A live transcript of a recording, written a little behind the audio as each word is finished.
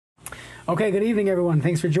Okay, good evening, everyone.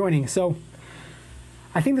 Thanks for joining. So,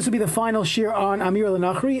 I think this will be the final shir on Amir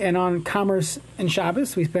al-Nachri and on commerce and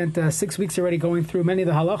Shabbos. We spent 6 weeks already going through many of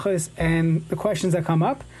the halachas and the questions that come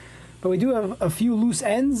up. But we do have a few loose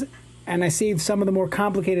ends, and I saved some of the more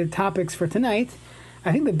complicated topics for tonight.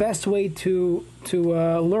 I think the best way to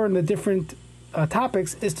learn the different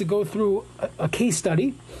topics is to go through a case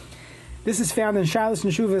study. This is found in Shalos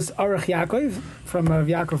and Shuvas Arach Yaakov from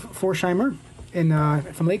Yaakov Forsheimer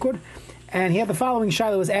from Lakewood. And he had the following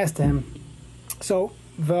shaila was asked to him. So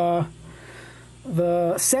the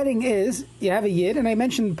setting is you have a yid, and I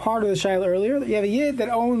mentioned part of the shaila earlier. You have a yid that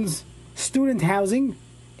owns student housing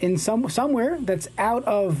in somewhere that's out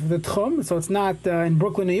of the tchum, so it's not in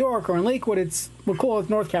Brooklyn, New York, or in Lakewood. We'll call it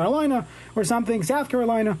North Carolina or something, South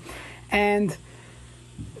Carolina, and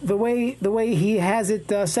the way he has it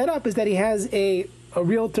set up is that he has a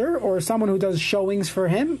realtor or someone who does showings for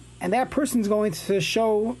him, and that person's going to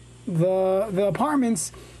show the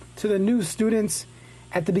apartments to the new students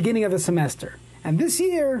at the beginning of the semester. And this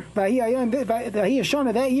year, that year,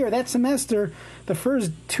 that semester, the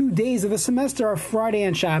first 2 days of the semester are Friday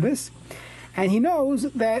and Shabbos, and he knows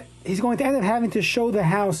that he's going to end up having to show the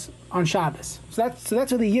house on Shabbos. So that's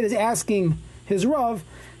what the Yid is asking his Rav,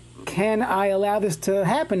 can I allow this to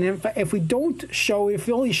happen? If we don't show it, if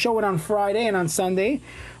we only show it on Friday and on Sunday,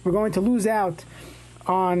 we're going to lose out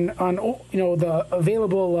on the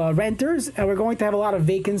available renters, and we're going to have a lot of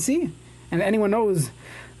vacancy. And anyone knows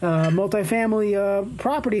multifamily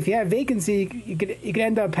property, if you have vacancy, you could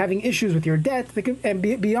end up having issues with your debt. And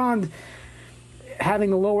beyond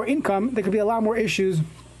having a lower income, there could be a lot more issues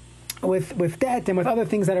with debt and with other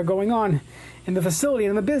things that are going on in the facility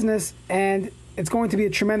and in the business. And it's going to be a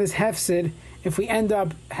tremendous hefsid if we end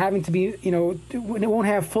up having to be, it won't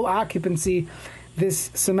have full occupancy this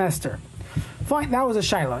semester. Fine, that was a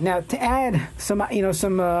shiloh. Now, to add some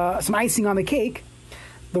icing on the cake,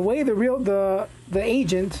 the way the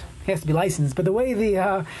agent has to be licensed, but the way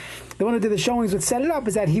the one who did the showings would set it up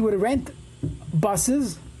is that he would rent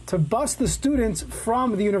buses to bus the students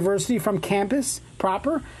from the university, from campus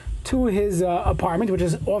proper, to his apartment, which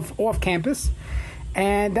is off campus.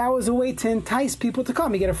 And that was a way to entice people to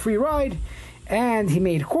come. You get a free ride, and he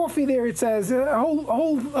made coffee there. It says a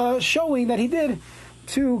whole showing that he did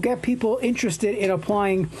to get people interested in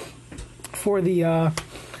applying for the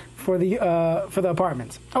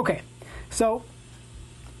apartments. Okay, so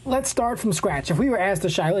let's start from scratch. If we were asked a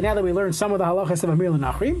shaila, now that we learned some of the halachas of Amir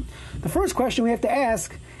al-Nachri, the first question we have to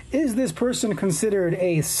ask: is this person considered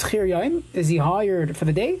a schir yom? Is he hired for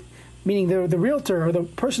the day? Meaning the realtor or the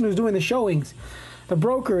person who's doing the showings, the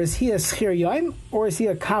broker, is he a schir yom or is he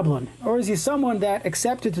a kablan? Or is he someone that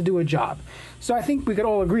accepted to do a job? So I think we could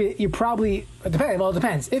all agree it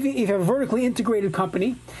depends. If you have a vertically integrated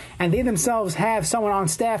company and they themselves have someone on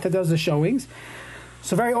staff that does the showings,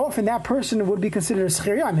 so very often that person would be considered a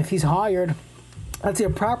schir yom. If he's hired, let's say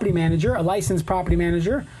a property manager, a licensed property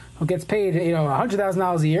manager who gets paid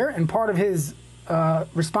 $100,000 a year, and part of his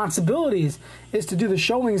responsibilities is to do the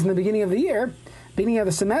showings in the beginning of the year, beginning of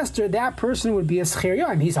the semester, that person would be a schir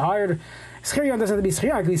yom. He's hired. Schir yom doesn't have to be schir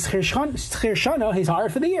yom. He's schir shana. He's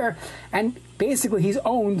hired for the year, and basically he's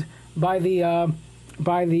owned by the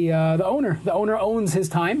owner. The owner owns his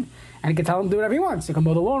time, and he can tell him to do whatever he wants. You can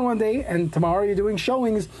mow the lawn one day, and tomorrow you're doing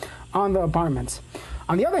showings on the apartments.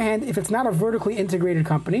 On the other hand, if it's not a vertically integrated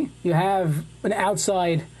company, you have an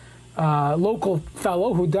outside local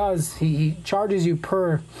fellow who he charges you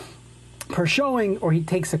per showing, or he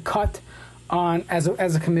takes a cut on as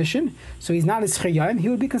a commission, so he's not a schir yom, he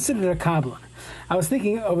would be considered a kablan. I was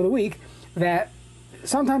thinking over the week that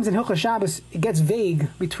sometimes in Hilchos Shabbos it gets vague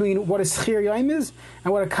between what a schir yom is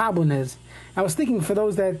and what a kablan is. I was thinking for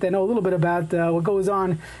those that know a little bit about what goes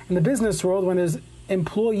on in the business world when there's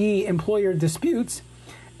employee-employer disputes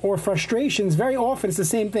or frustrations, very often it's the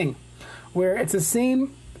same thing, where it's the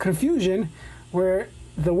same confusion where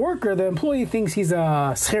the worker, the employee, thinks he's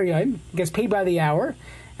a schir yom, gets paid by the hour,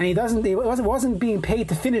 and he wasn't being paid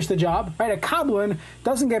to finish the job, right? A kablan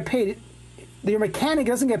doesn't get paid. Your mechanic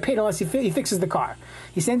doesn't get paid unless he fixes the car.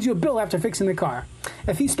 He sends you a bill after fixing the car.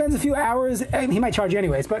 If he spends a few hours, he might charge you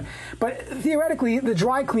anyways, but theoretically, the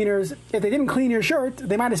dry cleaners, if they didn't clean your shirt,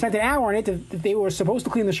 they might have spent an hour on it if they were supposed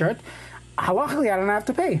to clean the shirt. Halachically, I don't have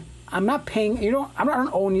to pay. I'm not paying, I'm not going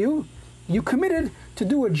to own you. You committed to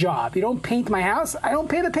do a job. You don't paint my house, I don't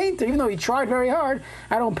pay the painter. Even though he tried very hard,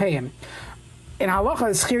 I don't pay him. In halacha,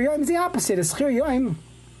 schir yom is the opposite. A schir yom,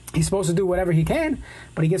 he's supposed to do whatever he can,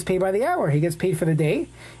 but he gets paid by the hour. He gets paid for the day,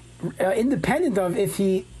 independent of if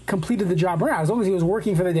he completed the job or not. As long as he was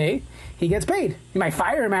working for the day, he gets paid. You might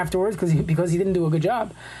fire him afterwards because he didn't do a good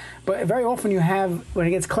job. But very often you have, when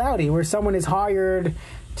it gets cloudy, where someone is hired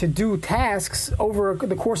to do tasks over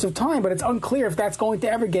the course of time, but it's unclear if that's going to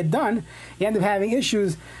ever get done. You end up having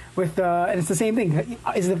issues with, and it's the same thing.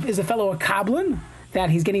 Is the fellow a koblin, that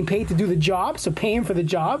he's getting paid to do the job, so pay him for the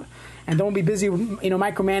job, and don't be busy,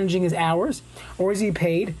 micromanaging his hours, or is he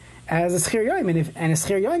paid as a schir yom, and a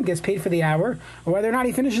schir yom gets paid for the hour, or whether or not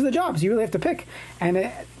he finishes the job. So you really have to pick, and it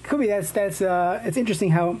could be it's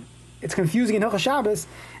interesting how it's confusing in Hilchos Shabbos,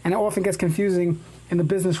 and it often gets confusing in the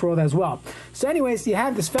business world as well. So anyways, you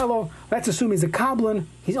have this fellow, let's assume he's a koblin,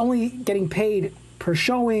 he's only getting paid per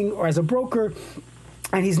showing or as a broker,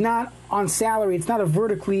 and he's not on salary, it's not a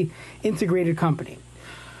vertically integrated company.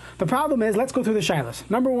 The problem is, let's go through the shilas.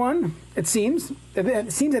 Number one, it seems that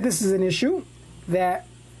this is an issue that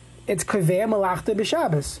it's kaveh malachta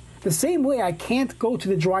b'Shabbos. The same way I can't go to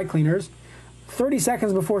the dry cleaners 30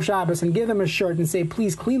 seconds before Shabbos and give them a shirt and say,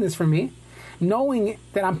 please clean this for me, knowing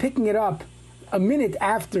that I'm picking it up a minute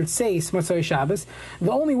after Tzeis Motzei Shabbos.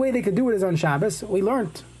 The only way they could do it is on Shabbos. We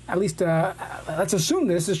learned, at least let's assume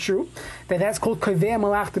this is true, that's called kaveh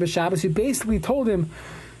malachta b'Shabbos. You basically told him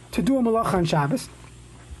to do a malacha on Shabbos.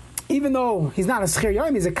 Even though he's not a schir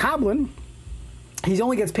yom, he's a koblin, he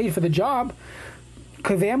only gets paid for the job.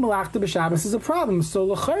 Kaveh malachta b'Shabbos is a problem. So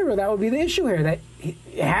l'chayra, that would be the issue here, that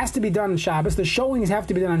it has to be done on Shabbos. The showings have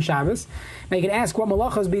to be done on Shabbos. Now you can ask what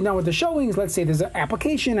malacha is being done with the showings. Let's say there's an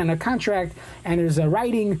application and a contract, and there's a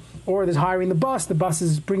writing, or there's hiring the bus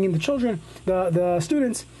is bringing the children, the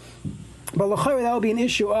students. But l'chayra, that would be an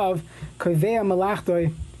issue of kaveh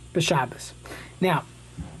malachta b'Shabbos. Now,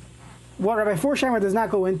 what Rabbi Forsheimer does not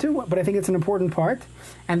go into, but I think it's an important part,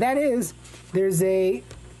 and that is,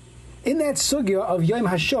 in that sugya of Yom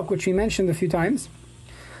HaShuk, which we mentioned a few times,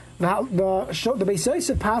 the Beis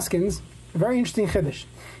Yosef Paskins, a very interesting chiddush.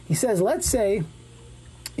 He says, let's say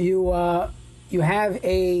you have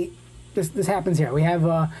this happens here. We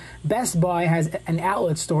have Best Buy has an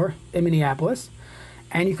outlet store in Minneapolis,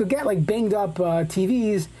 and you could get like banged up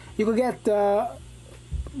TVs. You could get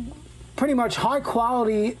pretty much high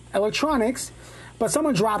quality electronics, but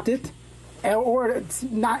someone dropped it, or it's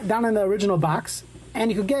not down in the original box,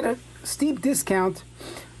 and you could get a steep discount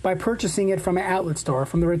by purchasing it from an outlet store,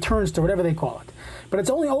 from the return store, whatever they call it. But it's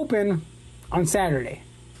only open on Saturday.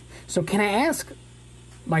 So can I ask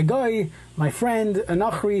my guy, my friend, a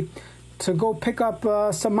Nachri, to go pick up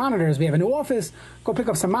some monitors? We have a new office. Go pick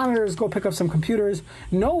up some monitors, go pick up some computers,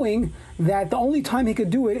 knowing that the only time he could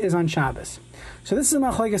do it is on Shabbos. So this is a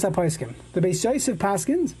machlokes haposkim. The Beis Yosef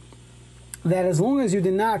paskins that as long as you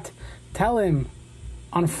did not tell him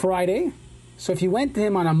on Friday, so if you went to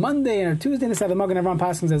him on a Monday and a Tuesday, and this is how the Magen Avraham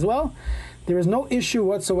paskins as well, there is no issue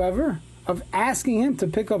whatsoever of asking him to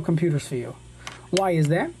pick up computers for you. Why is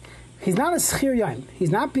that? He's not a schir yom.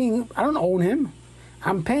 He's not I don't own him.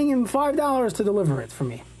 I'm paying him $5 to deliver it for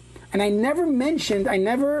me. And I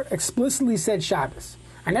never explicitly said Shabbos.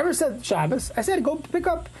 I never said Shabbos. I said go pick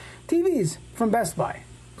up TVs from Best Buy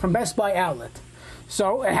outlet.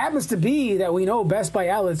 So it happens to be that we know Best Buy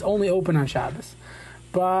outlet's only open on Shabbos.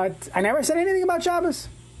 But I never said anything about Shabbos.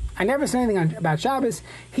 About Shabbos.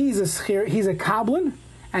 He's a koblin,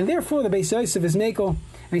 and therefore the Beis Yosef is mekel, and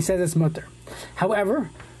he says it's mutter. However,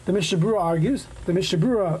 the Mishnah Berurah argues, the Mishnah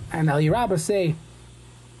Berurah and Al Yerabah say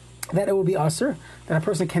that it will be usher, that a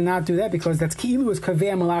person cannot do that because that's ki'ilu is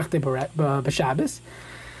kaveh malachta b'Shabbos.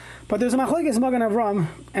 But there's a machlokes Magen Avraham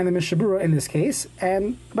and the Mishnah Berurah in this case,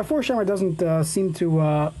 and before Shemer doesn't seem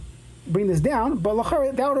to bring this down, but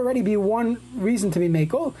that would already be one reason to be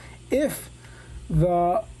mekel if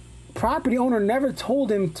the property owner never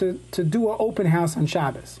told him to do an open house on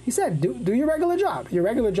Shabbos. He said, do your regular job. Your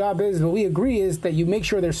regular job is, what we agree is that you make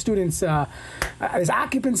sure there's students, there's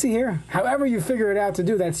occupancy here. However you figure it out to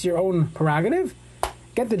do, that's your own prerogative.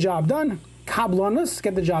 Get the job done. Kablanus,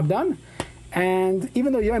 get the job done. And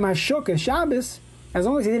even though Yom HaShuk is Shabbos, as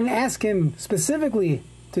long as he didn't ask him specifically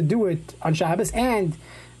to do it on Shabbos, and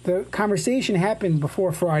the conversation happened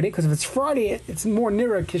before Friday, because if it's Friday, it's more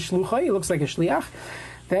nira kishlucha, it looks like a shliach,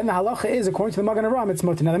 then the halacha is, according to the Magen Avraham, it's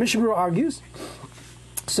mutter. Now the Mishnah Berurah argues,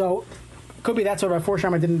 so could be that's why Rav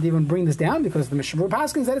Forsheimer didn't even bring this down, because the Mishnah Berurah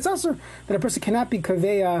paskins that it's usher, that a person cannot be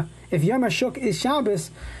kaveya. If Yom HaShuk is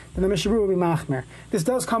Shabbos, then the Mishnah Berurah will be machmer. This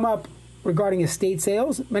does come up regarding estate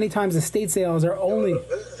sales. Many times estate sales are only...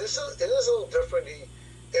 It is a little different.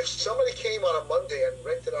 If somebody came on a Monday and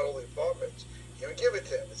rented out all the apartments, you would give it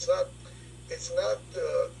to him. It's not,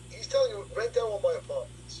 he's telling you, rent out all my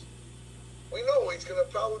apartments. We know he's going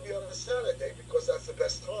to probably be on a Saturday because that's the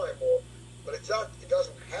best time, but it's not. It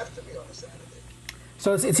doesn't have to be on a Saturday.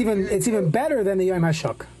 So it's even better than the Yom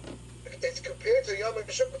HaShuk. It's compared to Yom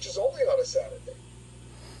HaShuk, which is only on a Saturday.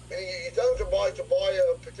 You tell him to buy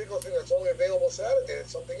a particular thing that's only available Saturday.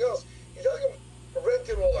 It's something else. You tell him to rent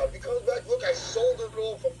it all out. If he comes back, look, I sold it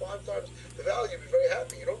all for 5 times the value. You'll be very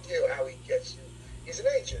happy. You don't care how he gets you. He's an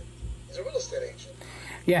agent. He's a real estate agent.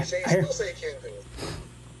 Yeah, you still say you can't do it.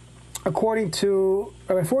 According to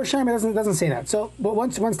Rabbi Forsheim, it doesn't say that. So, but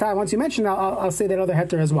once you mention that, I'll say that other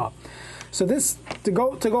heter as well. So this to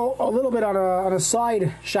go a little bit on a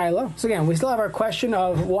side shaila. So again, we still have our question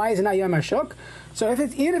of why is it not Yom HaShuk? So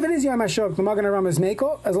even if it is Yom HaShuk, the Magen Avraham is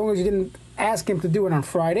Meiko, as long as you didn't ask him to do it on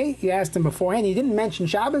Friday. You asked him beforehand. You didn't mention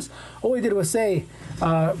Shabbos. All he did was say,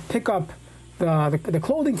 pick up the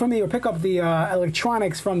clothing from me or pick up the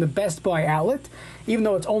electronics from the Best Buy outlet, even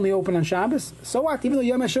though it's only open on Shabbos. So what? Even though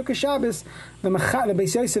Yom HaShuk is Shabbos, the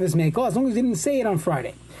Beis Yosef is Meiko, as long as you didn't say it on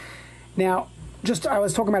Friday. Now, I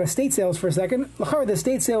was talking about estate sales for a second. The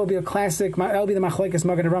estate sale will be a classic. That'll be the machlekes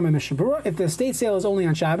Magen Avraham and Mishnah Berurah. If the estate sale is only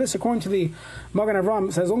on Shabbos, according to the Magen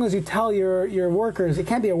Avraham, so as long as you tell your workers, it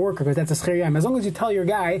can't be a worker because that's a schir yom. As long as you tell your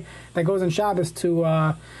guy that goes on Shabbos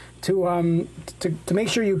to make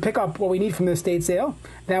sure you pick up what we need from the estate sale,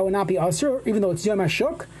 that would not be usher, even though it's Yom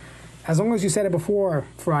HaShuk. As long as you said it before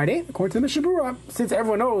Friday, according to the Mishnah Berurah, since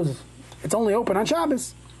everyone knows it's only open on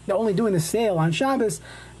Shabbos, they're only doing the sale on Shabbos,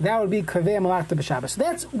 that would be Kaveh Malachta b'Shabbos. So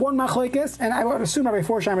that's one machlokes, and I would assume Rabbi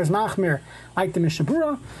Forsheim is machmir like the Mishnah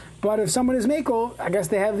Berurah. But if someone is mekel, I guess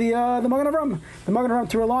they have the Magen Avraham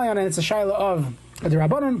to rely on, and it's a shaila of the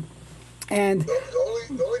Rabbanon. And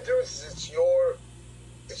the only difference is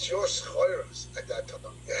it's your schayros at that time.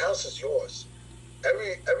 Your house is yours.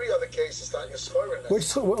 Every other case is not your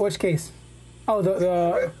schayros. Which case? Oh,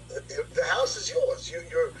 the house is yours.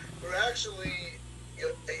 You're actually.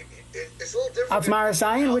 It's a little different. Atzmar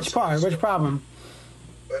Sayin? Which part? Which problem?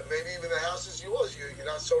 But maybe even the house is yours. You're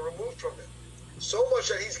not so removed from it. So much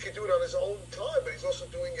that he can do it on his own time, but he's also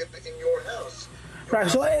doing it in your house. Right,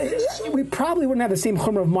 so we probably wouldn't have the same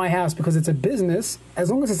chumrah of my house because it's a business, as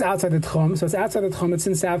long as it's outside the tchum. So it's outside the tchum, it's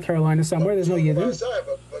in South Carolina somewhere, there's no yidden.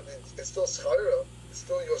 But it's still schayra. It's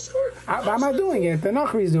still your schayra. I'm not doing it, the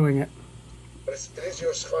Nachri is doing it. But it is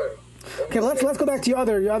your schayra. Okay, let's go back to your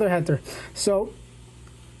other heter. So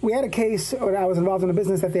we had a case where I was involved in a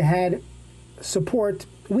business that they had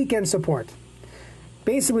weekend support.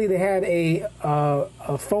 Basically, they had a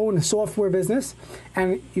phone software business,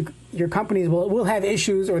 and your companies will have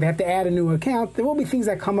issues, or they have to add a new account. There will be things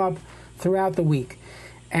that come up throughout the week,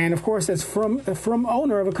 and of course, as from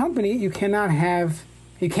owner of a company, you can't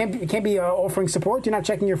be offering support. You're not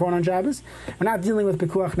checking your phone on Shabbos. We're not dealing with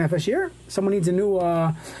pikuach nefesh here. Someone needs a new.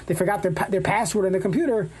 They forgot their password in the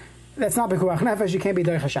computer. That's not pikuach nefesh. You can't be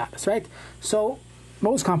derech Shabbos, right? So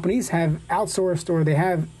most companies have outsourced, or they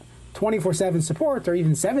have 24/7 support, or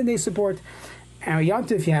even 7-day support. And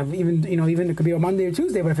Yontif, you have even it could be a Monday or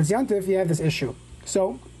Tuesday, but if it's Yontif, you have this issue.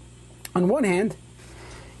 So, on one hand,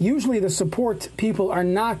 usually the support people are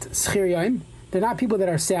not schir yom. They're not people that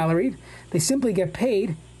are salaried. They simply get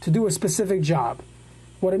paid to do a specific job.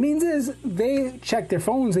 What it means is they check their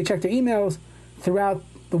phones, they check their emails throughout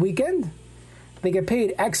the weekend. They get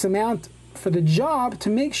paid X amount for the job to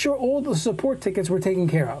make sure all the support tickets were taken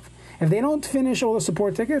care of. If they don't finish all the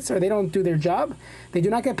support tickets, or they don't do their job, they do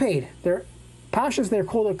not get paid. They're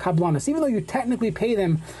called a kablanis. Even though you technically pay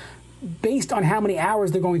them based on how many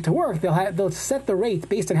hours they're going to work, they'll set the rate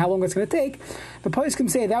based on how long it's going to take. The police can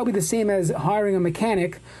say that would be the same as hiring a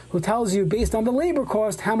mechanic who tells you based on the labor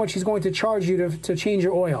cost how much he's going to charge you to change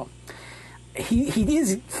your oil. He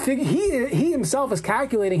himself is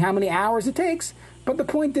calculating how many hours it takes, but the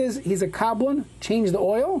point is he's a kablan, change the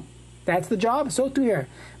oil. That's the job. So too here.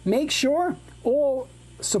 Make sure all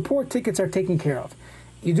support tickets are taken care of.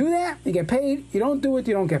 You do that, you get paid. You don't do it,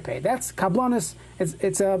 you don't get paid. That's kablanis.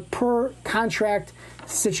 It's a per contract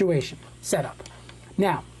situation setup.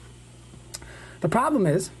 Now, the problem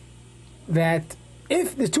is that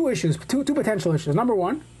if there's two potential issues. Number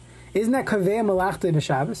one, isn't that kaveh malachta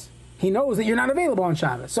b'Shabbos? He knows that you're not available on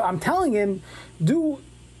Shabbos. So I'm telling him, do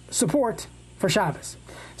support for Shabbos.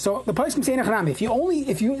 So the place can say if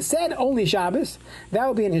you said only Shabbos, that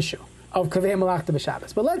would be an issue of kaveh malachta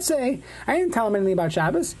b'Shabbos. But let's say I didn't tell him anything about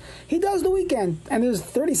Shabbos. He does the weekend, and there's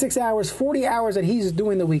 36 hours, 40 hours that he's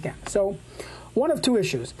doing the weekend. So one of two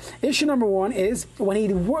issues. Issue number one is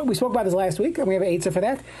we spoke about this last week, and we have an eitzah for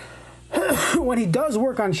that. When he does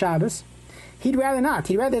work on Shabbos, he'd rather not.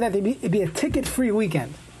 He'd rather that it be a ticket-free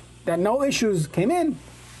weekend, that no issues came in.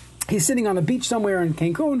 He's sitting on the beach somewhere in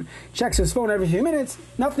Cancun, checks his phone every few minutes,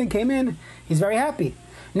 nothing came in, he's very happy.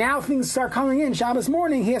 Now things start coming in. Shabbos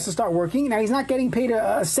morning, he has to start working. Now he's not getting paid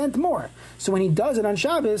a cent more. So when he does it on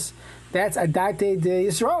Shabbos, that's a dated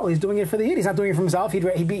Yisrael. He's doing it for the Yid. He's not doing it for himself.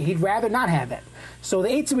 He'd rather not have that. So the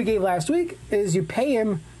eitzah we gave last week is you pay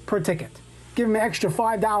him per ticket. Give him an extra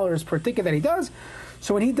 $5 per ticket that he does.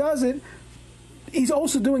 So when he does it, he's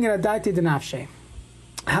also doing it a dated denafshe.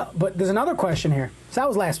 But there's another question here. So that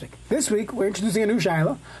was last week. This week, we're introducing a new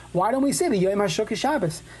shaila. Why don't we say the Yom HaShuk is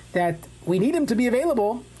Shabbos? That we need him to be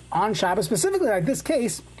available on Shabbos, specifically like this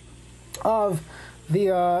case of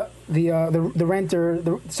the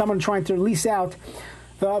renter, someone trying to lease out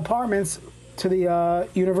the apartments to the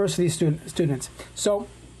university students. So,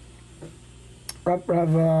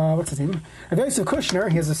 what's his name? Rav Yosef Kushner,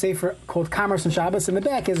 he has a sefer called Commerce and Shabbos. In the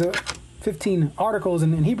back, he has 15 articles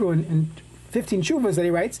in Hebrew and 15 shuvas that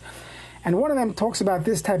he writes. And one of them talks about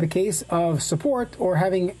this type of case of support or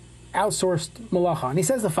having outsourced malacha. And he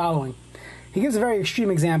says the following. He gives a very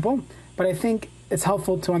extreme example, but I think it's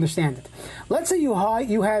helpful to understand it. Let's say you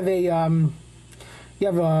have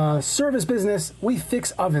a service business. We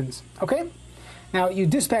fix ovens, okay? Now you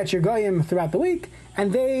dispatch your goyim throughout the week,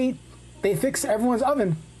 and they fix everyone's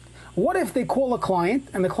oven. What if they call a client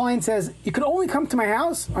and the client says, "You can only come to my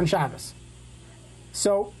house on Shabbos"?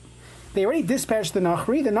 So they already dispatched the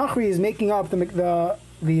Nachri. The Nachri is making up the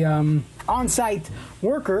on-site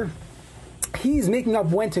worker. He's making up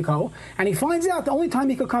when to go, and he finds out the only time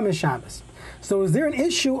he could come is Shabbos. So is there an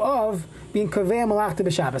issue of being kaveh malachta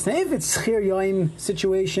b'Shabbos? Now, if it's schir yoim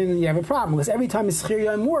situation, you have a problem, because every time a schir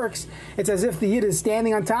yoim works, it's as if the yid is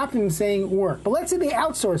standing on top and saying work. But let's say they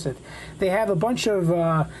outsource it. They have a bunch of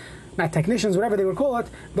not technicians, whatever they would call it,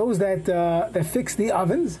 those that fix the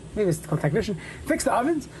ovens. Maybe it's called technician. Fix the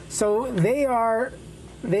ovens. So they're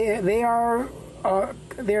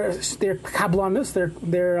kablanis.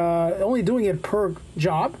 They're only doing it per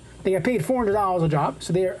job. They get paid $400 a job,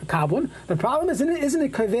 so they're kablan. The problem isn't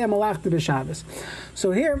it kaveh malachta b'Shabbos?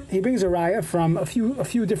 So here he brings a raya from a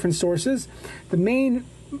few different sources. The main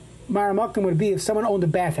maramakam would be if someone owned a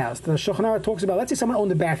bathhouse. The Shulchan Aruch talks about, let's say someone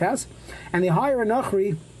owned a bathhouse and they hire a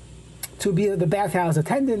nachri to be the bathhouse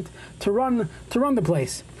attendant to run the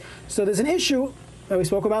place. So there's an issue that we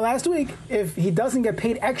spoke about last week. If he doesn't get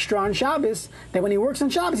paid extra on Shabbos, that when he works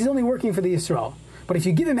on Shabbos, he's only working for the Yisrael. But if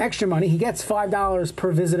you give him extra money, he gets $5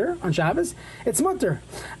 per visitor on Shabbos. It's mutter.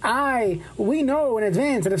 We know in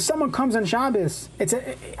advance that if someone comes on Shabbos,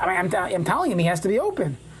 I'm telling him he has to be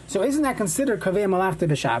open. So isn't that considered kaveh malachta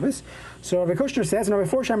b'Shabbos? So Rav Kushner says, and Rav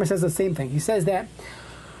Forsheimer says the same thing. He says that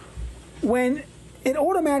when it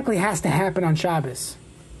automatically has to happen on Shabbos,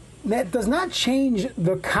 that does not change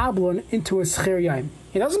the kablan into a schir yom.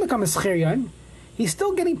 He doesn't become a schir yom. He's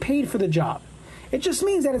still getting paid for the job. It just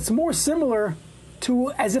means that it's more similar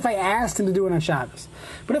to as if I asked him to do it on Shabbos.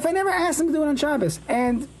 But if I never asked him to do it on Shabbos,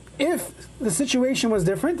 and if the situation was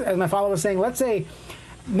different, as my father was saying, let's say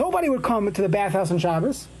nobody would come to the bathhouse on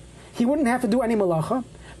Shabbos, he wouldn't have to do any malacha,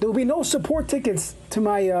 there would be no support tickets to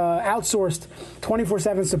my outsourced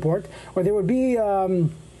 24/7 support, or there would be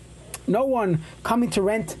no one coming to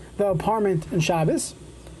rent the apartment on Shabbos,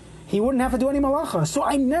 he wouldn't have to do any malacha. So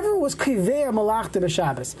I never was kaveh malachta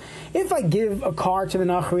b'Shabbos. If I give a car to the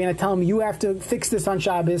nachri and I tell him you have to fix this on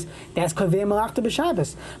Shabbos, that's kaveh malachta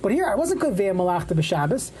b'Shabbos. But here I wasn't kaveh malachta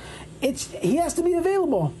b'Shabbos. He has to be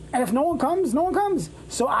available, and if no one comes, no one comes.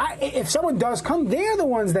 So if someone does come, they're the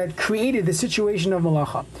ones that created the situation of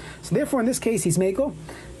malacha. So therefore, in this case, he's meko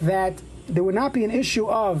that there would not be an issue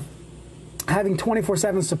of having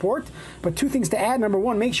 24/7 support, but two things to add. Number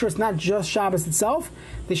one, make sure it's not just Shabbos itself.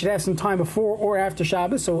 They should have some time before or after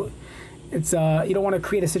Shabbos, so it's you don't want to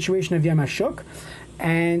create a situation of Yom HaShuk,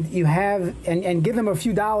 and you have and give them a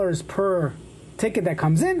few dollars per ticket that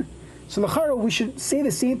comes in. So l'chara, we should say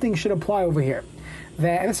the same thing should apply over here.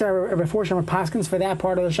 That, and this is our Forsheimer Paskins for that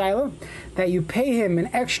part of the Shiloh, that you pay him an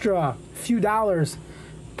extra few dollars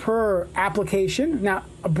per application. Now,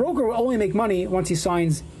 a broker will only make money once he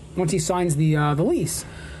signs the lease.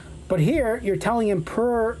 But here, you're telling him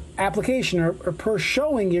per application or per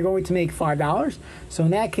showing, you're going to make $5. So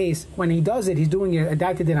in that case, when he does it, he's doing a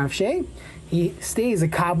daita din avshei. He stays a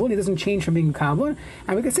kablan. He doesn't change from being a kablan.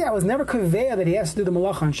 And we could say I was never kaveh that he has to do the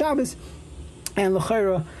malacha on Shabbos. And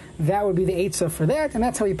l'chayra, that would be the eitzah for that. And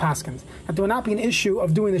that's how he paskins. That there will not be an issue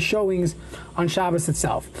of doing the showings on Shabbos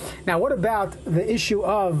itself. Now, what about the issue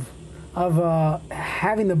of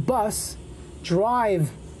having the bus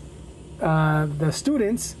drive the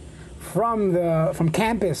students from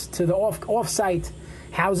campus to the off-site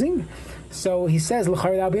housing? So he says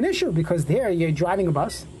l'chayra that'll be an issue because there you're driving a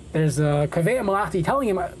bus. There's a kaveh malachti telling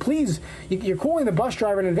him, please, you're calling the bus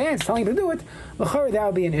driver in advance, telling him to do it. L'chayra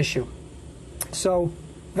that'll be an issue. So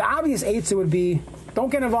the obvious answer would be, don't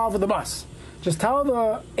get involved with the bus. Just tell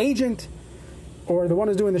the agent or the one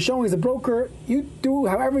who's doing the showings, the broker, you do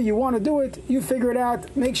however you want to do it. You figure it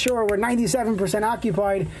out. Make sure we're 97%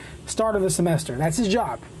 occupied start of the semester. That's his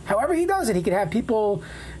job. However he does it, he could have people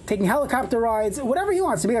taking helicopter rides, whatever he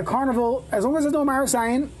wants. To be a carnival, as long as there's no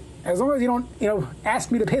marasayan, as long as you don't,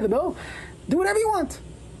 ask me to pay the bill, do whatever you want.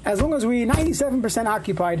 As long as we're 97%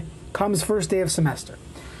 occupied comes first day of semester.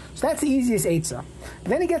 So that's the easiest eitzah. But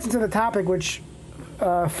then he gets into the topic which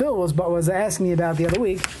Phil was asking me about the other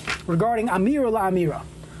week regarding amira la amira.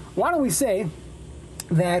 Why don't we say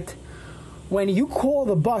that when you call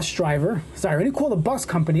the bus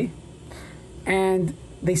company and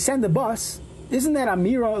they send the bus, isn't that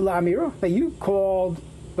amira la amira? That you called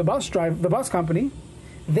the bus company,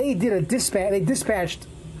 they did a dispatch, they dispatched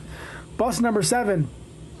bus number 7,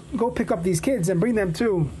 go pick up these kids and bring them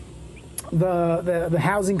to the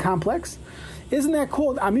housing complex. Isn't that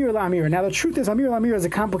called amir la amir? Now the truth is, amir la amir is a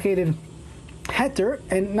complicated heter,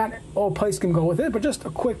 and not all places can go with it. But just a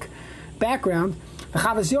quick background: the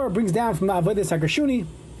Chavas Yor brings down from the Avodas Hagashuni.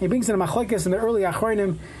 He brings in the Machlekes in the early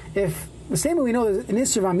Achronim. If the same way we know there's an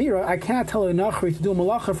isser of amira, I cannot tell a nachri to do a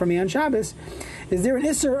malacha for me on Shabbos. Is there an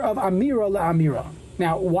isser of amira la amira?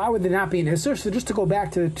 Now, why would there not be an isser? So just to go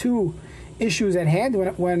back to the two issues at hand,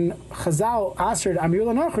 when Chazal answered amir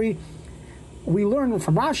la nachri, we learn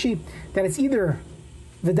from Rashi that it's either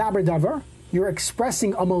the daber davar, you're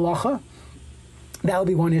expressing a malacha, that'll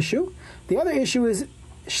be one issue. The other issue is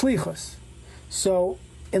shlichus. So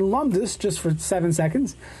in Lamdus, just for 7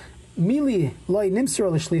 seconds, mili loy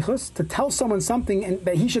nimsir l'shlichus, to tell someone something and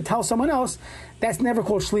that he should tell someone else, that's never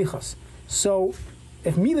called shlichus. So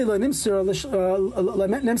if mili loy nimsir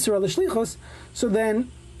l'shlichus, so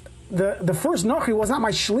then the first Nachri was not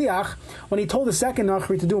my shliach when he told the second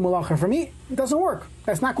Nachri to do a malacha for me. It doesn't work.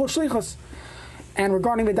 That's not called shlichus. And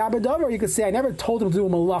regarding the daber davar, you could say, I never told him to do a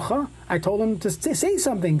malacha. I told him to say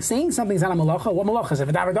something. Saying something is not a malacha. What malacha is it?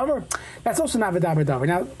 Daber davar? That's also not daber davar.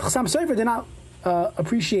 Now, Chassam Sofer did not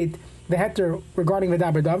appreciate the heter regarding the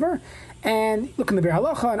daber davar. And look in the Bir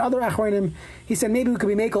Halacha and other achronim, he said maybe we could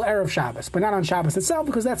be mekel erev Shabbos, but not on Shabbos itself,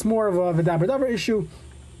 because that's more of a daber davar issue.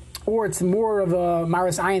 Or it's more of a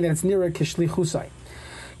maris ayin that it's nearer kishlichusai.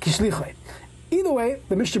 Either way,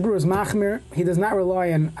 the Mishnah Berurah is machmir. He does not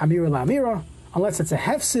rely on amira la amira, unless it's a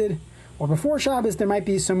hefsid, or before Shabbos there might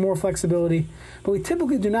be some more flexibility. But we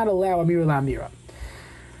typically do not allow amira la amira.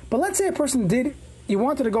 But let's say a person you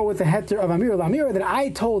wanted to go with the heter of amira la amira, that I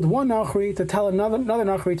told one nachri to tell another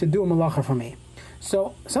nachri to do a malacha for me.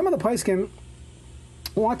 So some of the poskim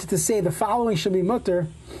wanted to say the following should be mutter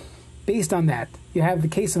based on that. You have the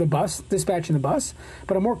case of the bus, dispatching the bus,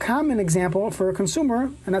 but a more common example for a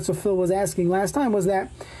consumer, and that's what Phil was asking last time, was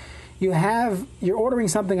that you're ordering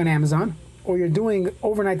something on Amazon, or you're doing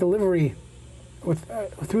overnight delivery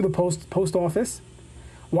through the post office.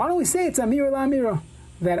 Why don't we say it's amira la amira,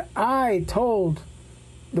 that I told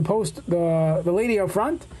the lady up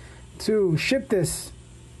front to ship this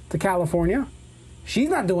to California. She's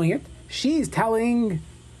not doing it. She's telling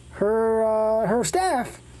her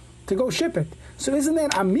staff to go ship it. So isn't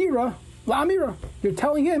that amira la amira? You're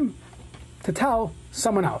telling him to tell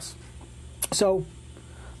someone else. So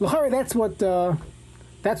l'chara,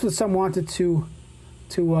 that's what some wanted to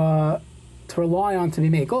rely on to be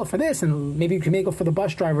mekel for this, and maybe you can mekel for the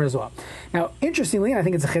bus driver as well. Now, interestingly, and I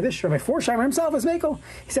think it's a chiddush, Rabbi Forsheimer himself is mekel.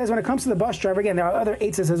 He says when it comes to the bus driver, again, there are other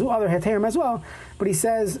eitzes as well, other heterim as well, but he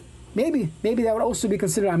says maybe that would also be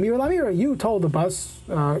considered amira la amira. You told the bus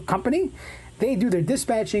company, they do their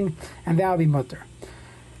dispatching, and that would be mutter.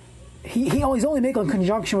 He's only making in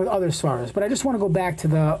conjunction with other svaras, but I just want to go back to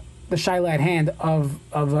the shaila at hand of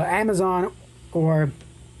Amazon or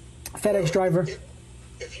FedEx driver.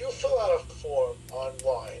 If you fill out a form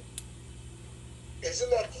online,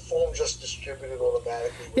 isn't that form just distributed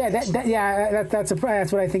automatically? Yeah, that's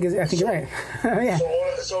what I think is. I think you're right. Yeah.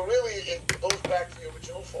 So really, it goes back to the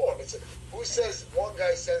original form. Who says one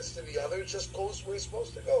guy sends to the other? It just goes where it's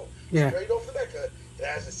supposed to go. Yeah. Straight over the back. It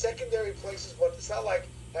has a secondary places, but it's not like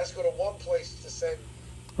it has to go to one place to send.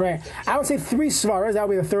 Right. I would say 3 svaras. That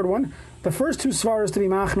would be the third one. The first 2 svaras to be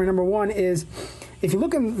machmer. Number 1 is, if you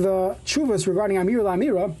look in the tshuvas regarding amira la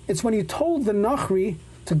amira, it's when you told the nachri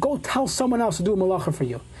to go tell someone else to do a malacha for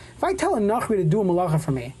you. If I tell a nachri to do a malacha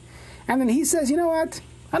for me, and then he says, you know what,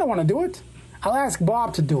 I don't want to do it, I'll ask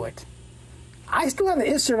Bob to do it. I still have the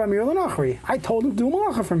isser of amira la nachri. I told him to do a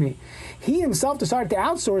malacha for me. He himself decided to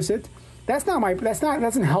outsource it. That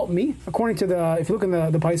doesn't help me, according to if you look in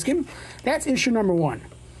the paiskim. That's issue number 1.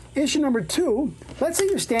 Issue number 2, let's say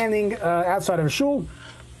you're standing outside of a shul,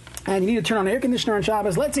 and you need to turn on the air conditioner on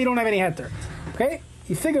Shabbos. Let's say you don't have any heter. Okay?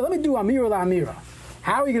 You figure, let me do Amira la Amira.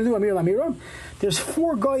 How are you going to do Amira la Amira? There's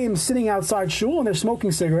 4 goyim sitting outside shul and they're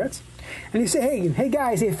smoking cigarettes. And you say, hey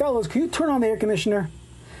guys, hey fellas, can you turn on the air conditioner?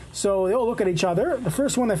 So they all look at each other. The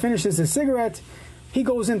first one that finishes his cigarette, he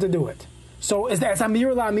goes in to do it. So is that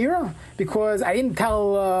Amira la Amira? Because I didn't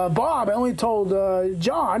tell Bob, I only told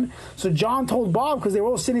John. So John told Bob because they were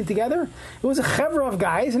all sitting together. It was a chevra of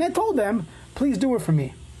guys, and I told them, please do it for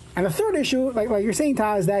me. And the third issue, like you're saying,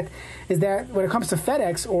 Todd, is that when it comes to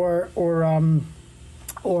FedEx or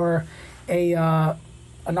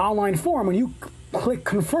an online form, when you click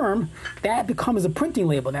confirm, that becomes a printing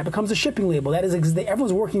label, that becomes a shipping label. That is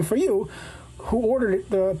everyone's working for you who ordered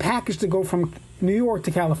the package to go from New York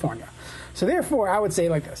to California. So therefore, I would say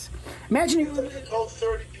like this. Imagine you told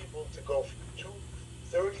 30 people to go,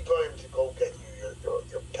 30 going to go get you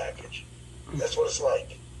your package. That's what it's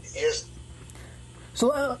like. Yes.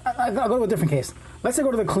 So I'll go to a different case. Let's say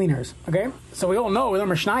go to the cleaners, okay? So we all know with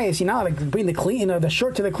Mishnayos, you're not like bring the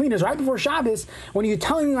shirt to the cleaners right before Shabbos when you're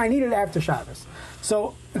telling me I need it after Shabbos.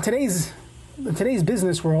 So in today's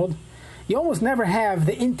business world, you almost never have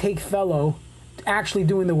the intake fellow actually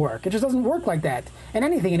doing the work. It just doesn't work like that. In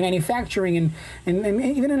anything, in manufacturing, and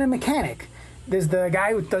even in a mechanic. There's the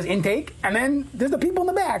guy who does intake, and then there's the people in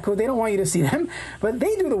the back who they don't want you to see them, but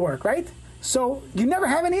they do the work, right? So you never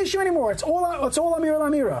have any issue anymore. It's all Amira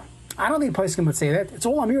Lamira. I don't think Poskim would say that. It's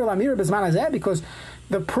all Amira Lamira Bisman Hazeh because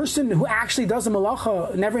the person who actually does the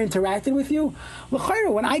malacha never interacted with you.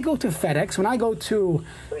 L'chayra, when I go to FedEx, when I go to...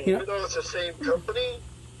 Even though it's the same company?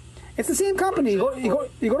 It's the same company. You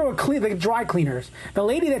go to the dry cleaners. The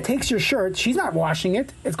lady that takes your shirt, she's not washing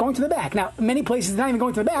it. It's going to the back. Now, many places it's not even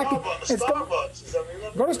going to the back. Starbucks.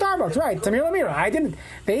 Go to Starbucks, right? It's Amir Lamira.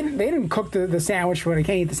 They didn't cook the sandwich for they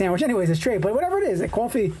can't eat the sandwich anyways. It's straight. But whatever it is, the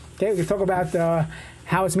coffee. Okay, we can talk about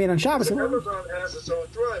how it's made on Shabbos. Amazon has its own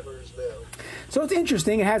drivers now. So it's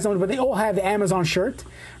interesting. It has some, but they all have the Amazon shirt,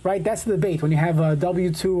 right? That's the debate. When you have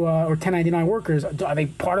W-2 or 1099 workers, are they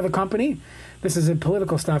part of the company? This is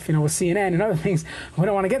political stuff, with CNN and other things. We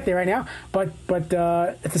don't want to get there right now. But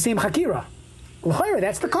it's the same Hakira. L'chayra,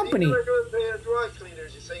 that's the company. You're dry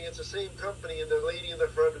cleaners. You're saying it's the same company, and the lady in the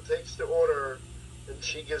front who takes the order, and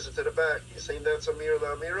she gives it to the back. You're saying that's Amira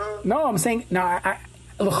Lamira? No, I'm saying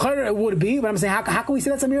l'chayra it would be, but I'm saying how can we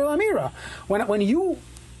say that's Amira Lamira? When you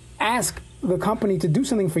ask the company to do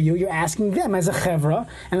something for you, you're asking them as a chevra,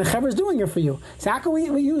 and the chevra is doing it for you. So how can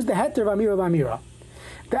we use the heter of Amira Lamira?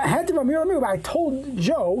 The heter of Amira Lamira, I told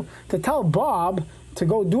Joe to tell Bob to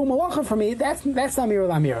go do a malacha for me. That's Amira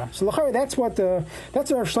Lamira. So l'chayra,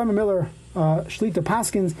 that's our Shlomo Miller Shlita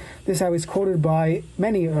Paskins. This I was quoted by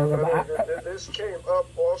many. This came up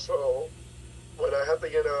also when I had to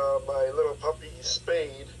get my little puppy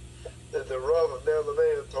spayed. The Rav of Ner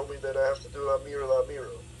Lemeah told me that I have to do Amira Lamira.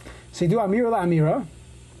 So you do Amira Lamira.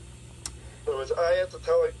 In other words, I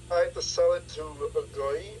had to sell it to a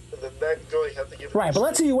goy, and then that goy had to give it. Right, but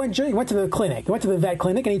let's say you went to the clinic, you went to the vet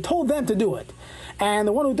clinic, and he told them to do it, and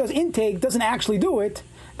the one who does intake doesn't actually do it.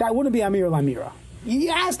 That wouldn't be Amira Lamira. You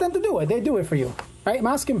ask them to do it; they do it for you, right,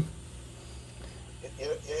 Maskim?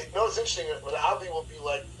 It's interesting. When Avi will be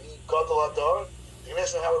like the Gadol Hadar, you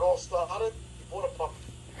ask him how it all started. He bought a puppy,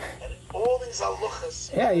 and all these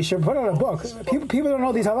halachas. Yeah, you should put out a book. People don't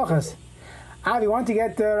know these halachas. Avi, why don't you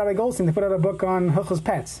get Rabbi Goldstein to put out a book on Hilchos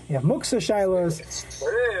pets? You have Muksa Shilas.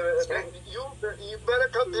 You better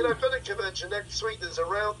come to the convention next week. There's a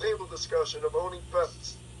round table discussion of owning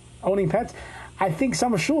pets. Owning pets? I think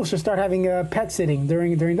some shuls should start having pet sitting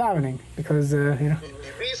during davening because You'd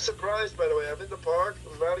be surprised, by the way. I'm in the park.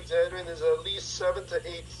 I'm not exaggerating. There's at least 7 to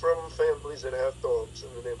 8 from families that have dogs in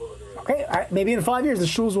the neighborhood around. Okay, maybe in 5 years the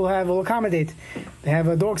shuls will accommodate. They have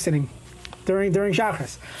a dog sitting during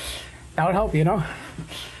Shachas. That would help,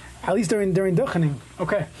 at least during duchening.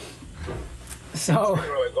 Okay. So.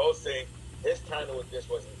 Goldstein, his timing with this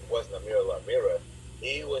wasn't Amira Lamira.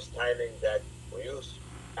 He was timing that when you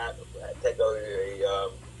take a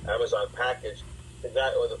Amazon package, the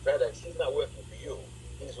guy or the FedEx, he's not working for you.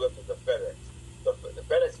 He's working for FedEx. The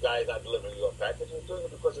FedEx guy is not delivering your package. He's doing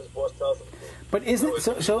it because his boss tells him to. But isn't it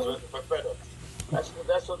so? He's working for FedEx.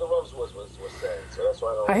 That's what the Rose was saying. So that's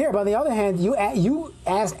why I hear. But on the other hand, you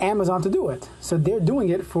asked Amazon to do it, so they're doing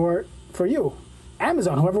it for you.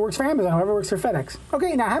 Amazon, whoever works for Amazon, whoever works for FedEx.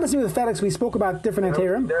 Okay, now how does it do with FedEx? We spoke about different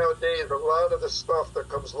Heterim. Nowadays, a lot of the stuff that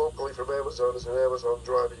comes locally from Amazon is an Amazon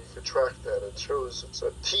driver. You can track that. It shows it's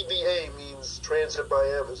a TBA means transit by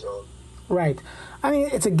Amazon. Right. I mean,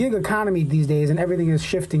 it's a gig economy these days, and everything is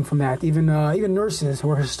shifting from that. Even nurses,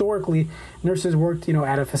 who historically nurses worked,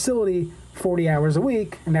 at a facility 40 hours a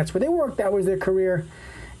week, and that's where they worked. That was their career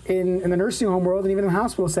in the nursing home world, and even in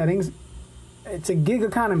hospital settings. it's a gig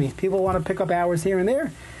economy. People want to pick up hours here and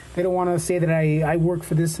there. They don't want to say that I work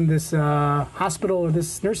for this and this hospital or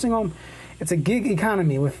this nursing home. It's a gig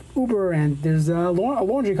economy with Uber, and there's a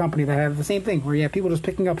laundry company that have the same thing, where you have people just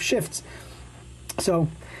picking up shifts. So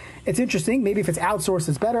it's interesting. Maybe if it's outsourced,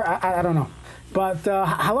 it's better. I don't know. But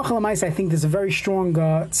halacha l'maisa, I think there's a very strong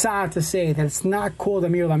tzad to say that it's not called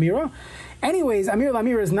Amir Lamira. Anyways, Amir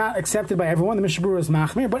Lamira is not accepted by everyone. The Mishnah Berurah is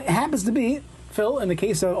machmir, but it happens to be, Phil, in the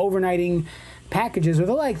case of overnighting packages or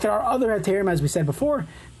the like, there are other heterim, as we said before.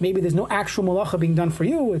 Maybe there's no actual malacha being done for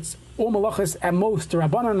you. It's all malachas at most to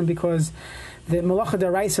Rabbanan, because the malacha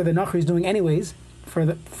deraisa the Nachri is doing anyways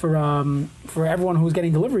for everyone who's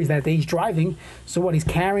getting deliveries that day. He's driving, so what? He's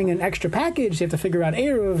carrying an extra package. You have to figure out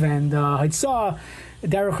eruv and haitzah,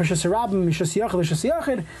 derech hashasarabim, shasiyachid,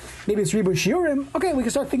 shasiyachid. Maybe it's ribud shiurim. Okay, we can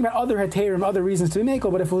start thinking about other heterim, other reasons to be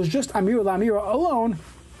mekel. But if it was just amir lamira alone,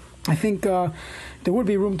 I think there would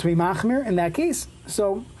be room to be machmir in that case.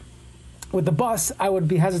 So with the bus, I would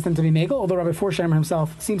be hesitant to be mekel, although Rabbi Forsheimer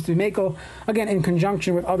himself seems to be mekel, again, in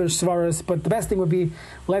conjunction with other svaras. But the best thing would be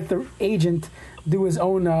let the agent do his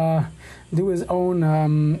own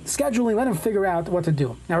scheduling, let him figure out what to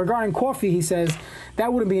do. Now, regarding coffee, he says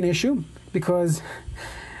that wouldn't be an issue, because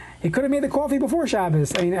he could have made the coffee before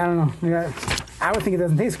Shabbos. I mean, I don't know. I would think it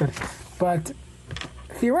doesn't taste good. But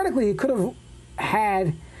theoretically, he could have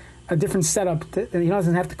had a different setup. He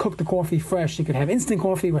doesn't have to cook the coffee fresh. He could have instant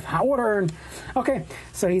coffee with hot water. Okay,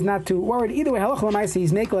 so he's not too worried. Either way, halacha l'maisa,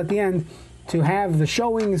 he's mekel at the end to have the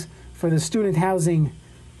showings for the student housing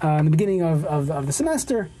in the beginning of the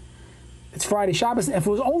semester. It's Friday, Shabbos. If it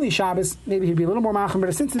was only Shabbos, maybe he'd be a little more macham.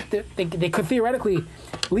 But since they could theoretically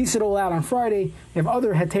lease it all out on Friday, they have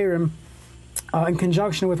other heterim in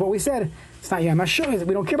conjunction with what we said. It's not Yom HaShuk.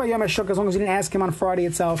 We don't care about Yom HaShuk as long as you didn't ask him on Friday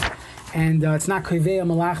itself. And it's not Kivei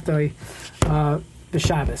Malachtoi, the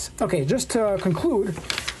Shabbos. Okay, just to conclude,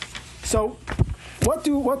 so what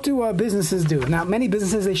do businesses do? Now, many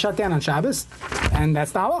businesses, they shut down on Shabbos, and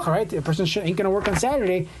that's the halacha, right? A person ain't going to work on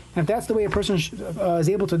Saturday, and if that's the way a person is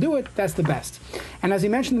able to do it, that's the best. And as we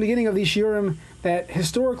mentioned in the beginning of these shiurim, that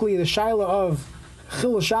historically the shaila of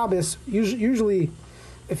Chilul Shabbos, usually,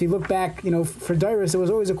 if you look back, for Dairis, it was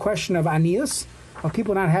always a question of aniyas, of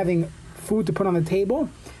people not having food to put on the table,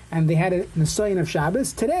 and they had a nesayin of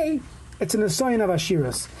Shabbos. Today, it's a nesayin of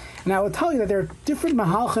Ashiras. And I will tell you that there are different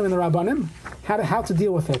mahalchim in the Rabbanim, how to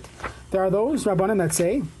deal with it. There are those Rabbanim that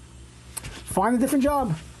say, find a different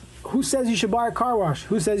job. Who says you should buy a car wash?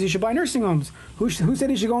 Who says you should buy nursing homes? Who said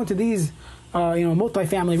you should go into these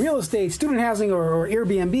multifamily real estate, student housing, or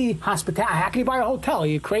Airbnb, hospitality? How can you buy a hotel? Are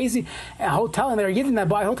you crazy? A hotel, and there are yidden that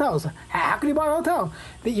buy hotels. How can you buy a hotel?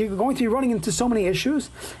 You're going to be running into so many issues,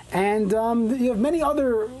 and you have many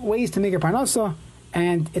other ways to make a parnasa,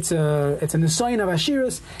 and it's a nesayin of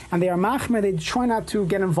ashiras, and they are machmer. They try not to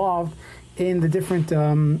get involved in the different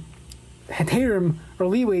heterim or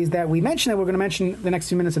leeways that we mentioned, that we're going to mention the next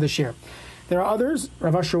few minutes of this year. There are others,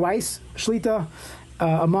 Rav Asher Weiss, Shlita,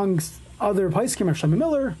 amongst other Paiskim, Rav Shlomo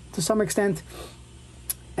Miller to some extent,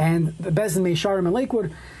 and the Bezdin Meisharim in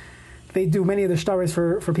Lakewood, they do many of the shtaris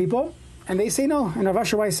for people, and they say no. And Rav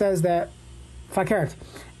Asher Weiss says that fakert,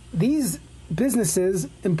 these businesses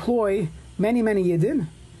employ many yidden.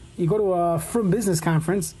 You go to a Frum business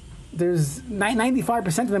conference, there's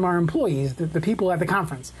 95% of them are employees, the people at the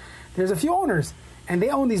conference. There's a few owners, and they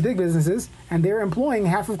own these big businesses, and they're employing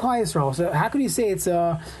half of Klal Yisrael. So how can you say it's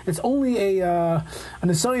only a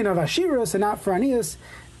nesayin of Ashiras and not for Aniyas?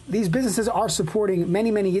 These businesses are supporting many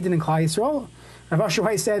yidden in Klal Yisrael. Rav Asher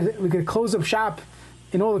Weiss said we could close up shop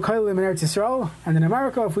in all the kolim in Eretz Yisrael and in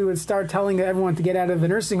America if we would start telling everyone to get out of the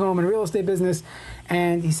nursing home and real estate business.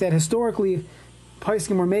 And he said historically,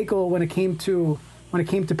 Paiskim were mekel when it came to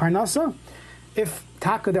parnasa. If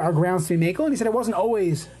taka, there are grounds to be mekel, and he said it wasn't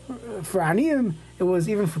always for aniyim. It was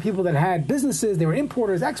even for people that had businesses. They were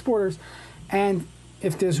importers, exporters, and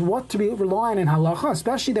if there's what to be relying in halacha,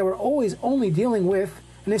 especially that we're always only dealing with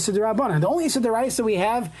an issa d'Rabbanan. The only issa d'Oraisa we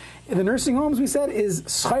have in the nursing homes, we said, is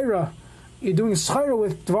schayra. You're doing schayra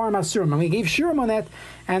with dvarim asurim, and we gave shirim on that,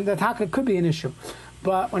 and the taka could be an issue.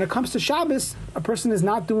 But when it comes to Shabbos, a person is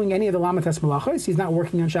not doing any of the lamates malachos. He's not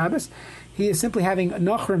working on Shabbos. He is simply having a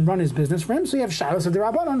nachrim run his business for him. So you have Shabbos of the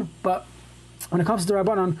Rabbanon. But when it comes to the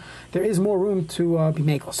Rabbanon, there is more room to be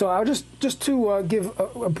mekel. So I'll just to give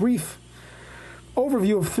a brief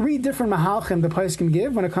overview of three different mahalchim the place can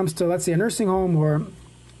give when it comes to, let's say, a nursing home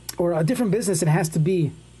or a different business that has to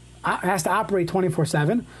operate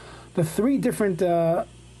 24/7. The three different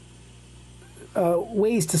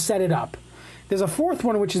ways to set it up. There's a fourth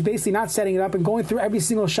one, which is basically not setting it up and going through every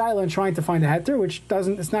single shaila and trying to find a heter, which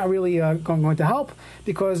it's not really going to help,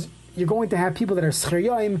 because you're going to have people that are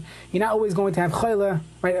schiryoim. You're not always going to have chayla,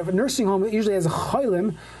 right? A nursing home usually has a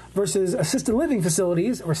chaylim versus assisted living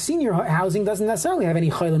facilities or senior housing doesn't necessarily have any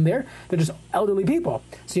chaylim there. They're just elderly people.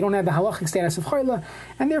 So you don't have the halachic status of chayla,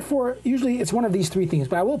 and therefore usually it's one of these three things.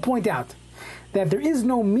 But I will point out that there is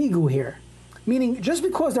no migu here. Meaning, just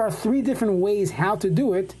because there are three different ways how to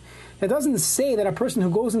do it, that doesn't say that a person who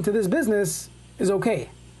goes into this business is okay.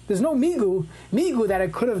 There's no migu that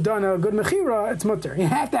it could have done a good mechira, it's mutter. You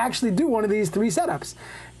have to actually do one of these three setups.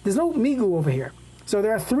 There's no migu over here. So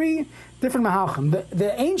there are three different mahalchim.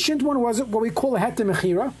 The ancient one was what we call a heter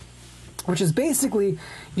mechira, which is basically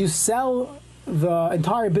you sell the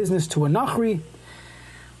entire business to a nachri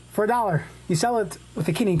for $1. You sell it with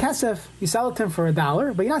a kinin kesef, you sell it to him for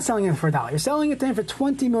 $1, but you're not selling it for $1. You're selling it to him for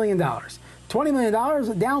 $20 million. $20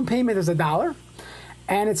 million, down payment is $1,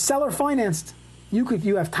 and it's seller financed.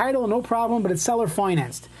 You have title, no problem, but it's seller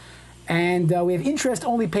financed. And we have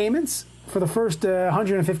interest-only payments for the first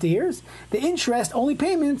 150 years. The interest-only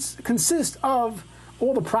payments consist of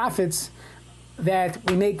all the profits that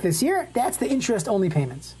we make this year. That's the interest-only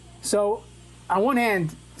payments. So, on one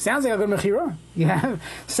hand, sounds like a good mechira. You have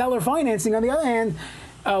seller financing. On the other hand,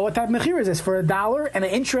 what type of mechira is this? For $1, and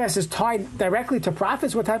the interest is tied directly to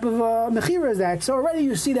profits. What type of mechira is that? So already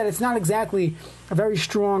you see that it's not exactly a very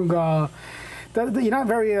strong... you're not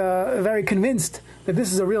very convinced that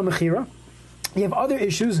this is a real mechira. You have other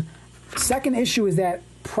issues. Second issue is that,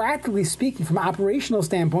 practically speaking, from an operational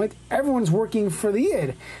standpoint, everyone's working for the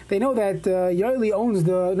yid. They know that Yoeli owns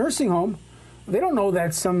the nursing home. They don't know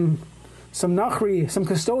that some nachri, some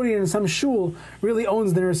custodian, some shul really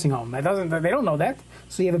owns the nursing home. They don't know that.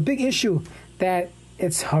 So you have a big issue that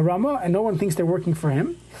it's harama and no one thinks they're working for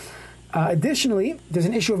him. Additionally, there's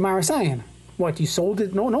an issue of marasayan. What, you sold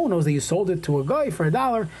it? No one knows that you sold it to a guy for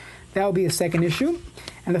 $1. That would be a second issue.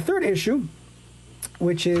 And the third issue,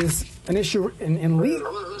 which is an issue in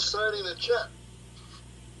legal. Who's signing the check?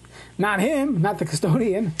 Not him, not the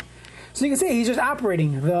custodian. So you can say he's just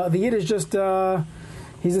operating. The yid is just,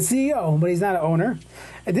 he's a CEO, but he's not an owner.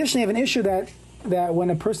 Additionally, you have an issue that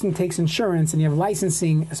when a person takes insurance and you have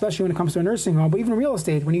licensing, especially when it comes to a nursing home, but even real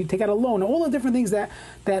estate, when you take out a loan, all the different things that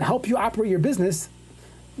help you operate your business,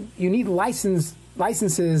 you need licenses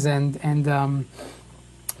and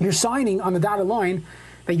you're signing on the dotted line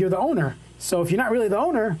that you're the owner. So if you're not really the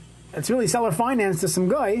owner, it's really seller finance to some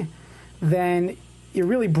guy, then you're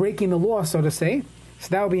really breaking the law, so to say. So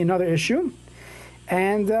that would be another issue.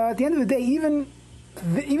 And at the end of the day, even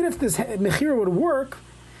if this mechira would work,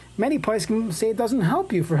 many places can say it doesn't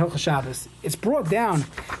help you for Hilchos Shabbos. It's brought down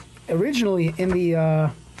originally in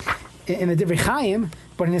the Divrei Chaim,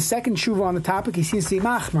 but in his second tshuva on the topic, he seems to be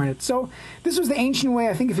machmer on it. So this was the ancient way.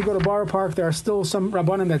 I think if you go to Borough Park, there are still some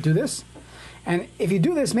rabbanim that do this. And if you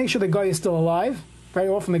do this, make sure the guy is still alive. Very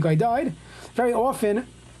often the guy died. Very often,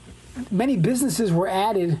 many businesses were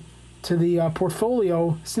added to the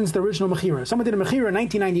portfolio since the original mechira. Someone did a mechira in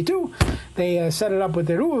 1992. They set it up with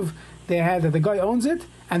the ruv. They had that the guy owns it.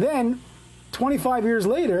 And then, 25 years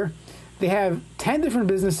later, they have 10 different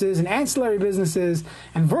businesses and ancillary businesses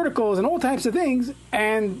and verticals and all types of things,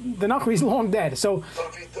 and the nachri is long dead. So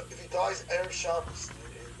if he dies Erev Shabbos,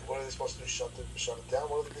 what are they supposed to do? Shut it down?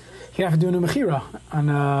 What are they going to do? You have to do a new mechira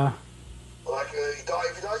on.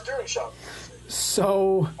 If he dies during Shabbos.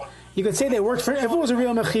 So you could say they worked for. If it was a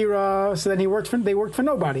real mechira, so then they worked for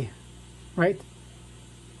nobody, right?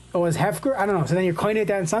 Or as hefker, I don't know. So then you're coining it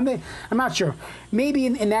that on Sunday. I'm not sure. Maybe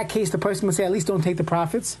in that case, the person would say at least don't take the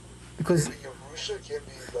profits. Because Yerusha can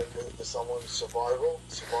be like someone's surviving.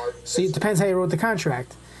 So it depends how you wrote the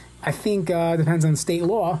contract. I think it depends on state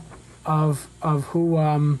law of who.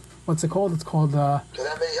 What's it called? It's called. So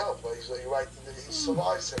that may help. But you're right. He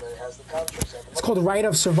survives him and has the contract. It's called the right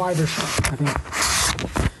of survivorship, I think.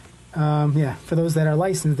 Yeah, for those that are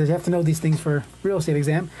licensed, you have to know these things for real estate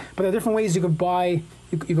exam. But there are different ways you could buy.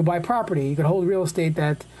 You could buy property. You could hold real estate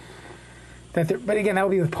that. But again, that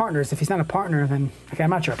would be with partners. If he's not a partner, then okay, I'm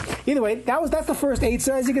not sure. Either way, that's the first eight.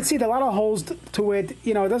 So as you can see, there are a lot of holes to it.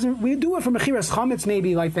 You know, it doesn't. We do it for mechiras chametz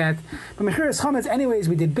maybe like that, but mechiras chametz anyways.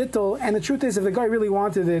 We did bittul, and the truth is, if the guy really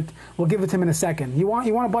wanted it, we'll give it to him in a second. You want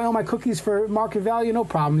to buy all my cookies for market value? No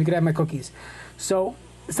problem. You could have my cookies. So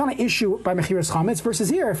it's not an issue by mechiras chametz. Versus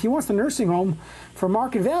here, if he wants the nursing home for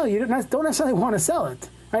market value, you don't necessarily want to sell it,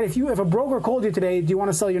 right? If a broker called you today, do you want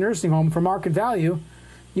to sell your nursing home for market value?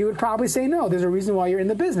 You would probably say no. There's a reason why you're in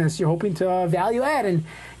the business. You're hoping to value add, and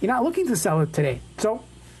you're not looking to sell it today. So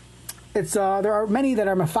it's there are many that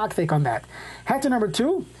are mafakfek on that. Heter number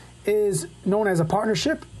 2 is known as a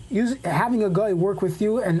partnership. Having a guy work with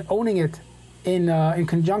you and owning it in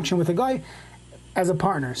conjunction with a guy. as a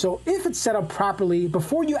partner. So if it's set up properly,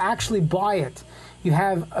 before you actually buy it, you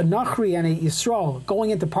have a Nachri and a Yisrael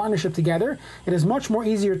going into partnership together, it is much more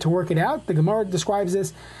easier to work it out. The Gemara describes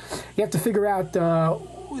this. You have to figure out,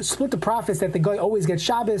 split the profits that the guy always gets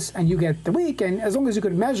Shabbos and you get the week, and as long as you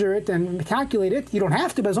could measure it and calculate it, you don't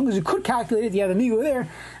have to, but as long as you could calculate it, you have the Migu there,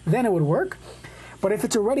 then it would work. But if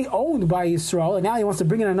it's already owned by Yisrael, and now he wants to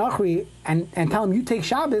bring in a Nachri and tell him you take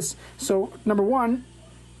Shabbos, so number one,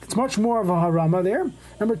 it's much more of a harama there.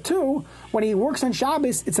 Number two, when he works on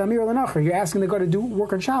Shabbos, it's Amir al-Nachri. You're asking the guy to do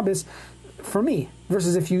work on Shabbos for me.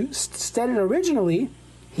 Versus if you said it originally,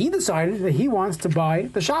 he decided that he wants to buy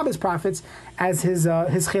the Shabbos profits as his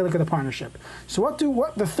chelik of the partnership. So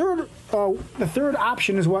the third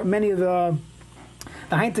option is what many of the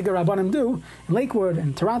Heintiger Rabbanim do in Lakewood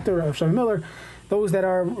and Toronto or Shabbat Miller. Those that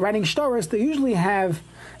are writing shtaris, they usually have,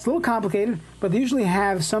 it's a little complicated, but they usually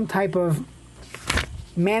have some type of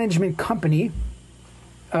management company.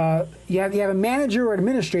 You have a manager or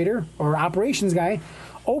administrator or operations guy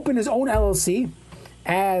open his own LLC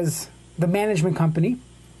as the management company.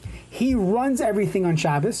 He runs everything on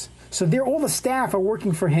Shabbos, so all the staff are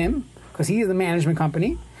working for him because he is the management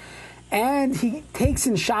company, and he takes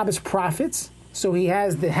in Shabbos profits. So he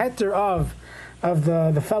has the heter of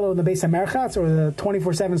the fellow in the base of Merchatz or the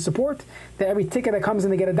 24/7 support. That every ticket that comes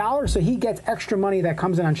in, they get $1, so he gets extra money that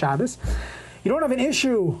comes in on Shabbos. You don't have an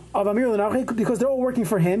issue of Amir al-Nachri because they're all working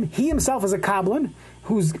for him. He himself is a Kablan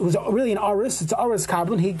who's really an Aris. It's an Aris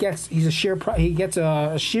Kablan. He gets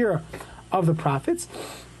a share of the profits.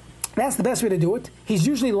 That's the best way to do it. He's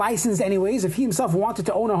usually licensed anyways. If he himself wanted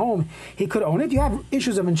to own a home, he could own it. You have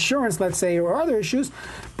issues of insurance, let's say, or other issues,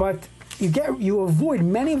 but you avoid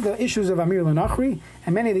many of the issues of Amir al-Nachri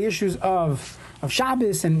and many of the issues of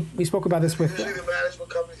Shabbos, and we spoke about this with... Usually the management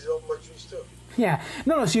companies own much use too. Yeah.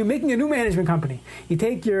 No, so you're making a new management company. You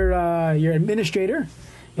take your administrator,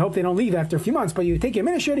 you hope they don't leave after a few months, but you take your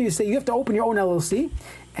administrator, you say you have to open your own LLC,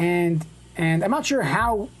 and I'm not sure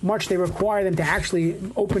how much they require them to actually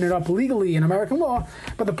open it up legally in American law,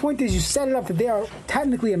 but the point is you set it up that they are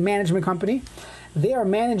technically a management company. They are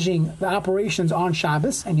managing the operations on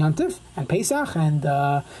Shabbos and Yontif and Pesach, and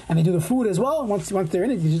they do the food as well. Once they're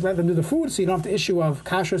in it, you just let them do the food, so you don't have the issue of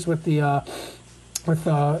kashrus with doing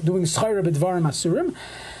schayra b'dvarim asurim.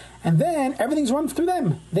 And then everything's run through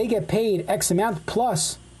them. They get paid X amount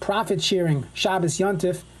plus profit sharing Shabbos,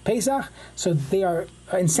 Yontif, Pesach, so they are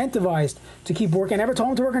incentivized to keep working. I never told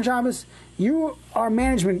them to work on Shabbos. You are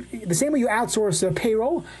management, the same way you outsource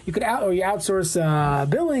payroll, you outsource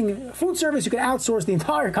billing, food service, you could outsource the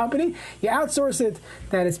entire company. You outsource it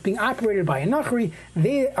that it's being operated by a Nachri.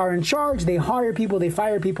 They are in charge, they hire people, they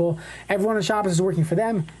fire people. Everyone on Shabbos is working for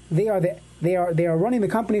them. They are running the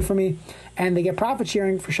company for me, and they get profit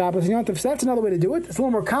sharing for Shabbos and Yontif. So that's another way to do it. It's a little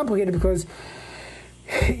more complicated because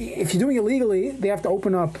if you're doing it legally, they have to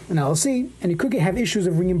open up an LLC, and you could have issues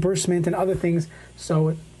of reimbursement and other things.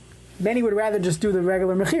 So many would rather just do the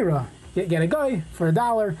regular mechira, get a guy for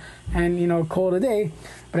 $1, and call it a day.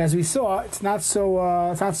 But as we saw, it's not so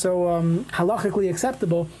halachically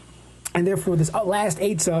acceptable, and therefore this last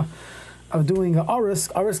eitzah of doing a Aris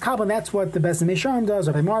Kabbalah, that's what the Beis Mesharim does.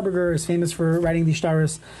 Rabbi Marburger is famous for writing the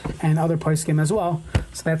shtaris, and other poskim as well.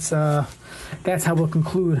 So that's how we'll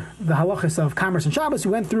conclude the halachas of commerce and Shabbos.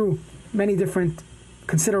 We went through many different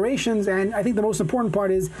considerations, and I think the most important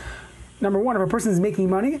part is, number one, if a person is making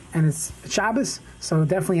money and it's Shabbos, so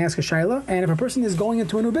definitely ask a shayla. And if a person is going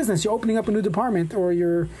into a new business, you're opening up a new department, or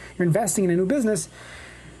you're investing in a new business,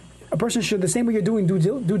 a person should, the same way you're doing due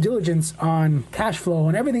diligence on cash flow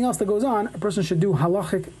and everything else that goes on, a person should do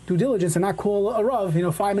halachic due diligence and not call a Rav,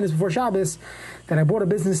 5 minutes before Shabbos, that I bought a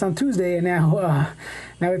business on Tuesday and now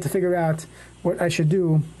I have to figure out what I should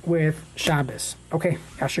do with Shabbos. Okay,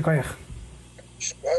 Yashir Koyach.